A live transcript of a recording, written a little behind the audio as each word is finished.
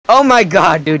Oh my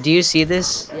god, dude, do you see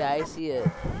this? Yeah, I see it.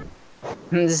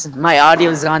 My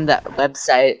audio's on that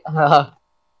website. Yeah,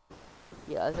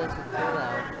 that's actually cool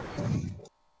now.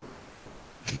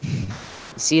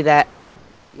 You see that?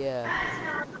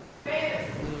 Yeah. Doing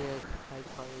it high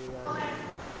quality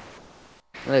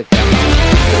Look.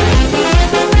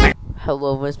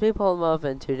 Hello, it's me, Palaremauve,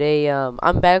 and today,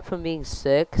 I'm back from being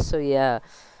sick, so yeah.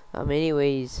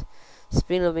 Anyways,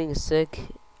 speaking of being sick,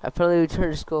 I finally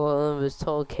returned to school and it was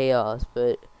total chaos,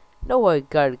 but no one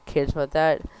cares about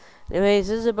that. Anyways,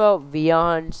 this is about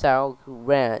Beyond style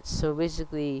rants. So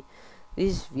basically,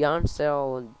 these Beyond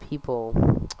style people,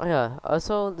 oh yeah,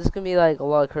 also, there's gonna be like a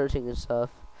lot of cursing and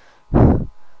stuff,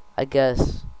 I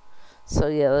guess. So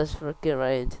yeah, let's get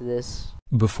right into this.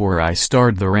 Before I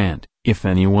start the rant, if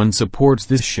anyone supports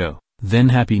this show, then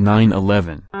happy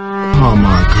 9/11. Oh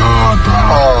my god, bro.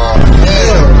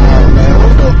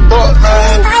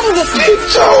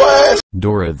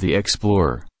 Dora the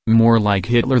Explorer, more like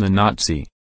Hitler the Nazi.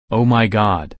 Oh my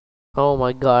god. Oh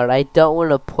my god, I don't want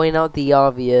to point out the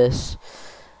obvious.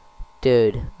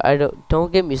 Dude,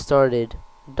 don't get me started.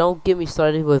 Don't get me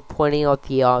started with pointing out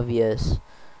the obvious.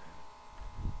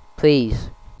 Please.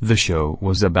 The show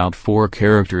was about 4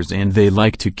 characters and they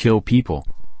like to kill people.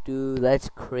 Dude, that's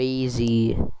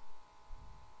crazy.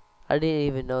 I didn't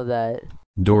even know that.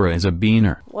 Dora is a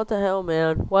beaner. What the hell,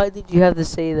 man? Why did you have to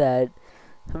say that?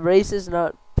 Race is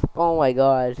not... Oh my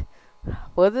god.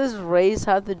 What does race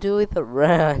have to do with a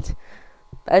rat?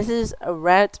 That's just a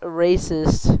rat, a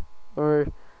racist. Or...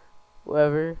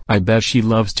 whatever. I bet she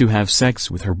loves to have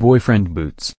sex with her boyfriend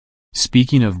Boots.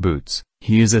 Speaking of Boots,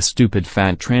 he is a stupid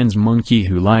fat trans monkey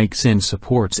who likes and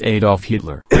supports Adolf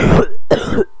Hitler.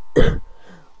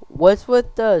 What's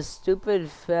with the stupid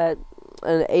fat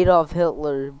and Adolf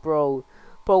Hitler, bro?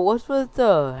 Bro, what's with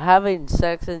having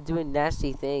sex and doing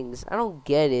nasty things? I don't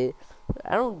get it.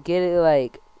 I don't get it.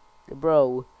 Like,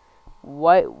 bro,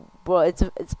 why, bro? It's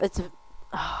a.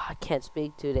 I can't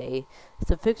speak today.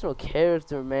 It's a fictional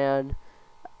character, man.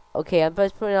 Okay, I'm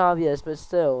just pretty obvious, but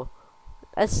still,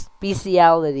 that's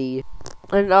bestiality.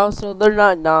 And also, they're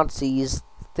not Nazis.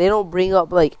 They don't bring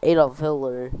up like Adolf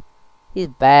Hitler. He's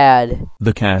bad.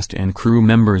 The cast and crew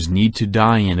members need to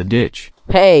die in a ditch.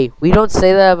 Hey, we don't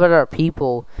say that about our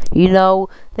people. You know,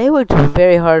 they worked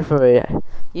very hard for it.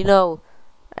 You know,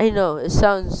 I know, it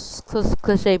sounds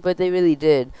cliche, but they really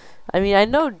did. I mean, I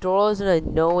know Dora's an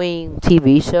annoying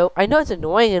TV show. I know it's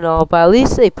annoying and all, but at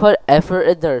least they put effort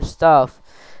in their stuff.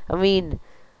 I mean,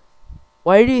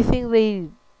 why do you think they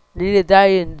need to die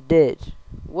in the ditch?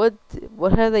 What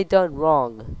have they done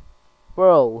wrong?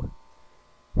 Bro,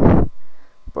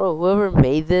 whoever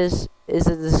made this is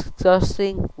a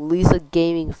disgusting Lisa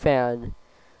Gaming fan.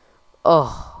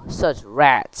 Oh, such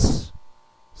rats.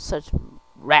 Such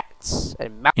rats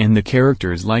and the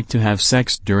characters like to have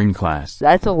sex during class.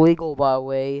 That's illegal, by the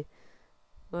way.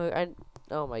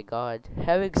 Oh my god,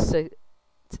 having sex,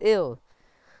 it's ill.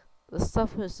 The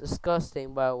stuff is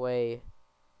disgusting, by the way.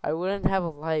 I wouldn't have a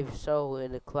live show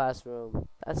in a classroom.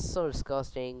 That's so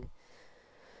disgusting.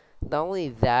 Not only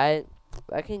that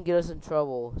can get us in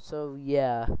trouble. So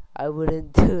yeah, I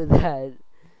wouldn't do that.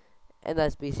 And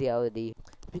that's bestiality.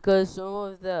 Because some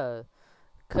of the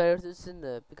characters in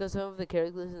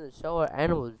the show are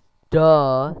animals.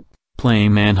 Duh. Play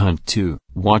Manhunt 2,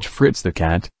 watch Fritz the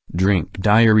cat, drink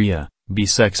diarrhea, be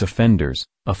sex offenders,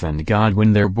 offend God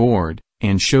when they're bored,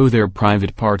 and show their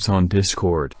private parts on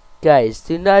Discord. Guys,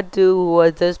 do not do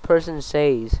what this person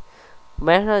says.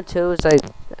 Manhunt 2 is like,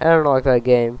 I don't like that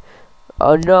game.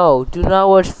 Oh no, do not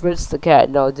watch Fritz the cat.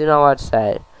 No, do not watch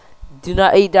that. Do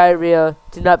not eat diarrhea.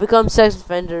 Do not become sex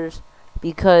offenders.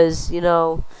 Because, you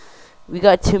know, we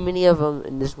got too many of them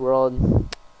in this world.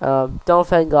 Don't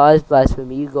offend God, it's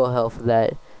blasphemy. You go hell for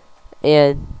that.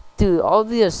 And, dude, all of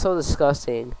these are so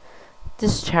disgusting.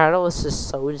 This channel is just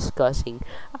so disgusting.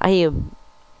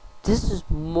 This is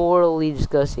morally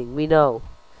disgusting. We know.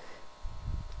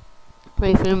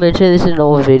 Pretty much this is an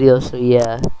old video, so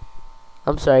yeah.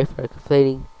 I'm sorry for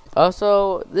complaining.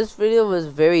 Also, this video was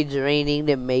very draining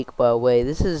to make, by the way.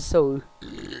 This is so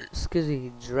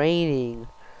draining.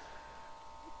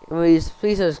 Please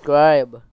subscribe.